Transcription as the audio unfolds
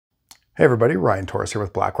Hey everybody, Ryan Torris here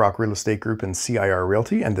with BlackRock Real Estate Group and CIR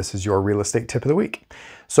Realty, and this is your real estate tip of the week.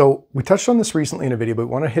 So we touched on this recently in a video, but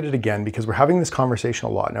we want to hit it again because we're having this conversation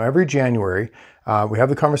a lot. Now every January, we have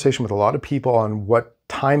the conversation with a lot of people on what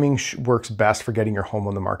timing works best for getting your home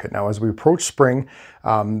on the market. Now, as we approach spring,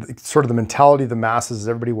 sort of the mentality of the masses is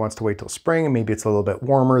everybody wants to wait till spring, and maybe it's a little bit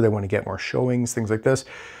warmer, they want to get more showings, things like this.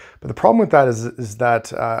 But the problem with that is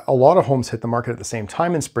that a lot of homes hit the market at the same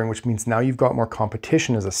time in spring, which means now you've got more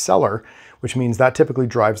competition as a seller, which means that typically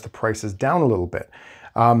drives the prices down a little bit.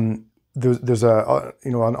 There's an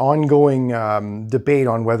ongoing debate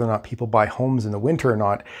on whether or not people buy homes in the winter or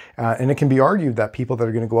not, and it can be argued that people that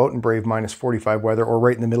are going to go out and brave -45 weather or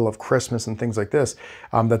right in the middle of Christmas and things like this,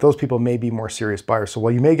 that those people may be more serious buyers. So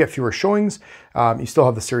while you may get fewer showings, you still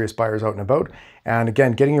have the serious buyers out and about. And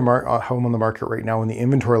again, getting your home on the market right now when the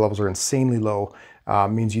inventory levels are insanely low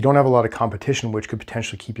means you don't have a lot of competition, which could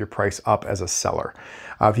potentially keep your price up as a seller.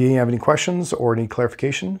 If you have any questions or need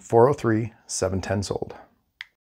clarification, 403-710-SOLD.